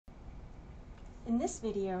In this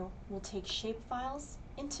video, we'll take shapefiles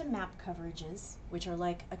into map coverages, which are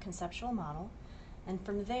like a conceptual model, and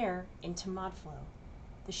from there into modflow.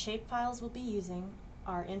 The shapefiles we'll be using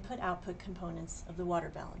are input-output components of the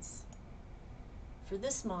water balance. For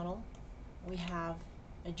this model, we have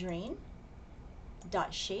a drain,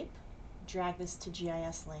 .shape, drag this to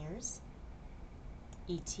GIS layers,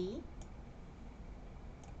 ET,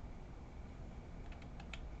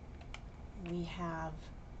 we have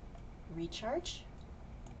recharge,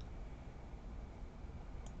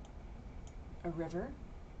 a river,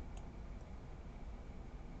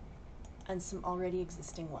 and some already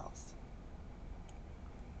existing wells.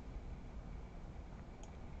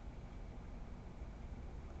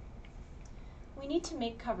 We need to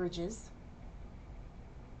make coverages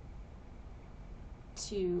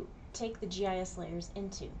to take the GIS layers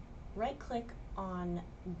into. Right-click on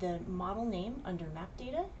the model name under map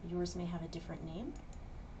data. Yours may have a different name.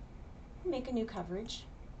 Make a new coverage.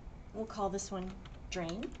 We'll call this one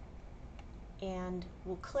drain, and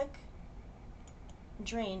we'll click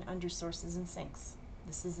drain under sources and sinks.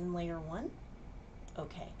 This is in layer 1.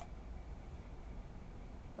 Okay.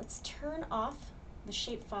 Let's turn off the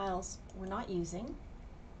shapefiles we're not using.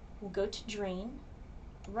 We'll go to drain,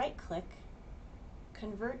 right click,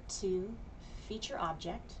 convert to feature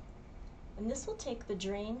object, and this will take the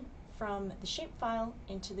drain from the shapefile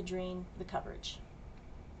into the drain, the coverage.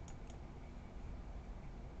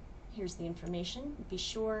 Here's the information. Be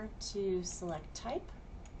sure to select type,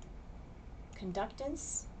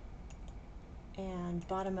 conductance, and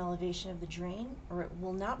bottom elevation of the drain, or it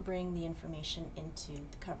will not bring the information into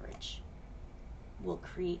the coverage. We'll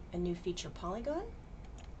create a new feature polygon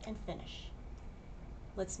and finish.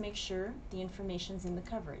 Let's make sure the information's in the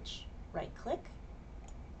coverage. Right click,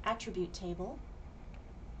 attribute table.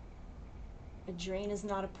 A drain is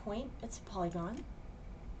not a point, it's a polygon.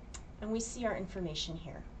 And we see our information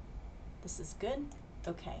here. This is good.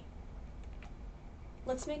 Okay.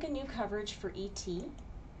 Let's make a new coverage for ET.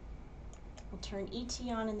 We'll turn ET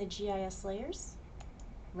on in the GIS layers.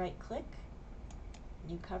 Right click,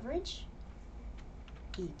 new coverage,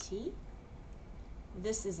 ET.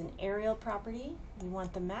 This is an aerial property. We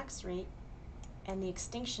want the max rate and the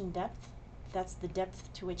extinction depth. That's the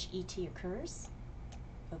depth to which ET occurs.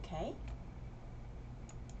 Okay.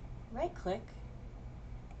 Right click,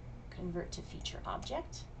 convert to feature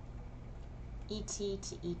object, ET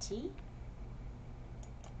to ET,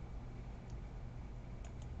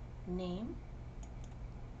 name,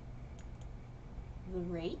 the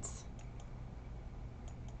rate,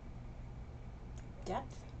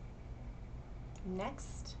 depth,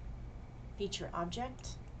 next, feature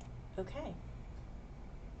object, okay.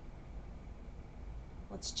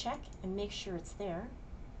 Let's check and make sure it's there.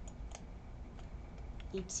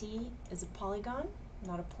 ET is a polygon,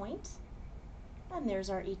 not a point, and there's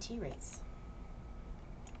our ET rates.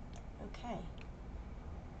 Okay.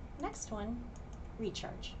 Next one,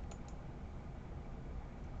 recharge.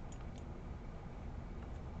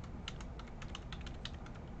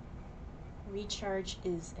 Recharge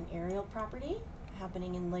is an aerial property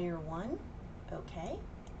happening in layer 1. Okay.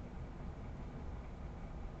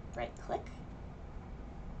 Right click.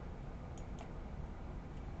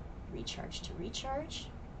 Recharge to recharge.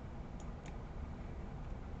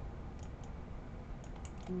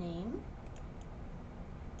 Name.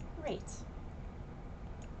 Rate.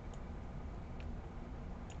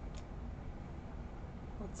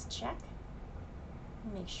 Let's check.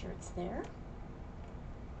 Make sure it's there.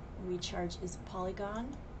 Recharge is a polygon,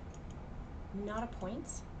 not a point.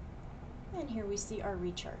 And here we see our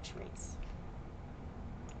recharge rates.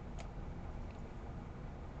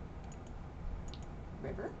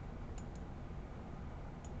 River.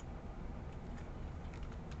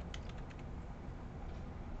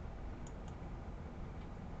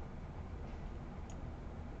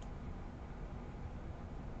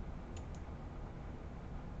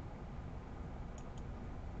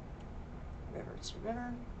 River to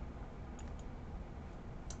river.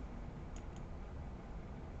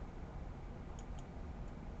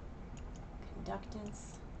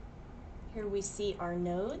 Conductance. Here we see our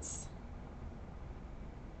nodes.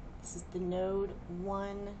 This is the node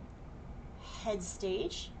 1 head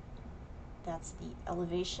stage. That's the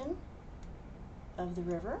elevation of the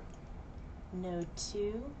river. Node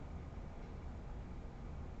 2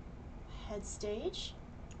 head stage.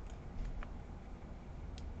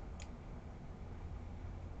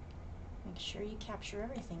 Make sure you capture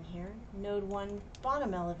everything here. Node 1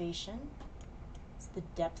 bottom elevation. It's the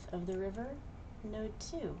depth of the river. Node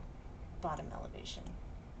 2 bottom elevation.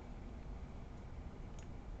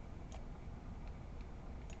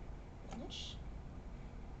 Finish.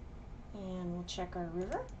 And We'll check our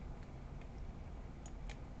river.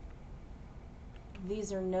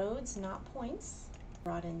 These are nodes, not points,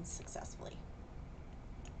 brought in successfully.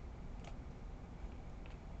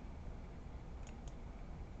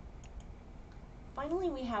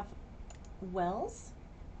 Finally, we have wells.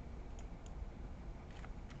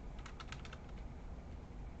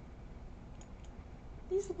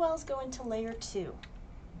 These wells go into layer 2.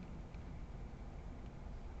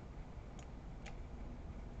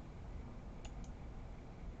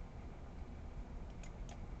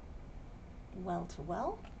 Well to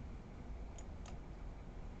well.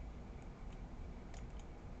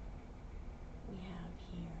 We have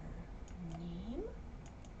here name,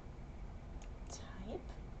 type.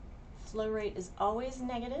 Flow rate is always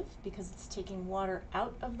negative because it's taking water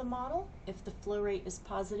out of the model. If the flow rate is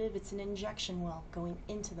positive, it's an injection well going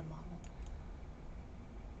into the model.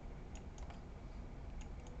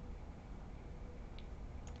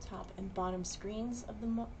 Top and bottom screens of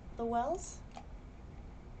the wells.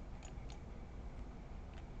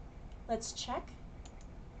 Let's check.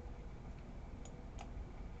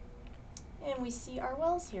 And we see our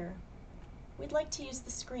wells here. We'd like to use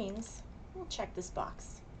the screens. We'll check this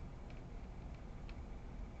box.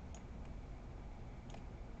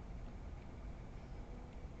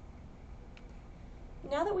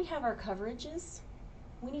 Now that we have our coverages,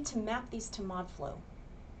 we need to map these to modflow.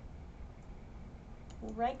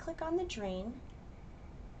 We'll right-click on the drain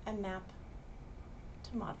and map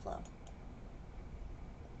to modflow.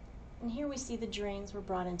 And here we see the drains were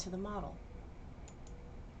brought into the model.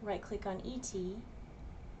 Right-click on ET,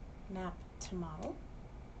 map to model.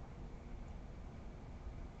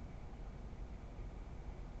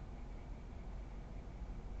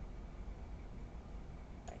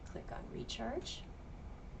 Right-click on recharge,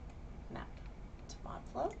 map to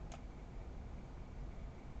modflow.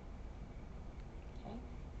 Okay.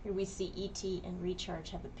 Here we see ET and recharge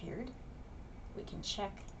have appeared. We can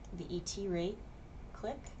check the ET rate,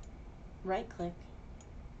 click, right-click,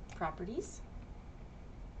 properties.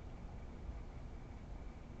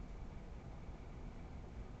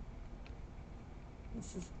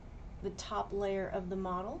 This is the top layer of the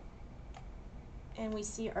model, and we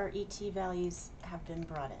see our ET values have been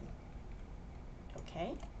brought in.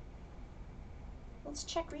 Okay. Let's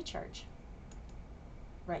check recharge.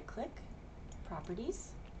 Right-click, properties.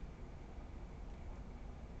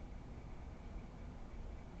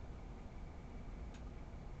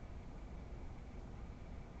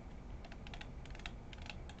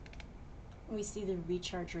 We see the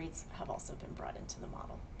recharge rates have also been brought into the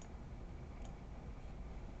model.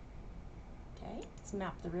 Okay, let's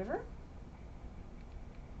map the river.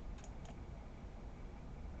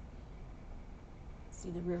 See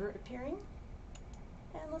the river appearing.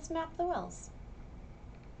 And let's map the wells.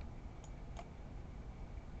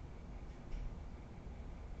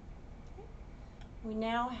 Okay. We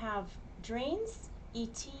now have drains,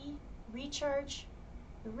 ET, recharge,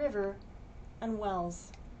 the river, and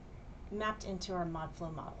wells mapped into our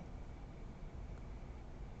modflow model.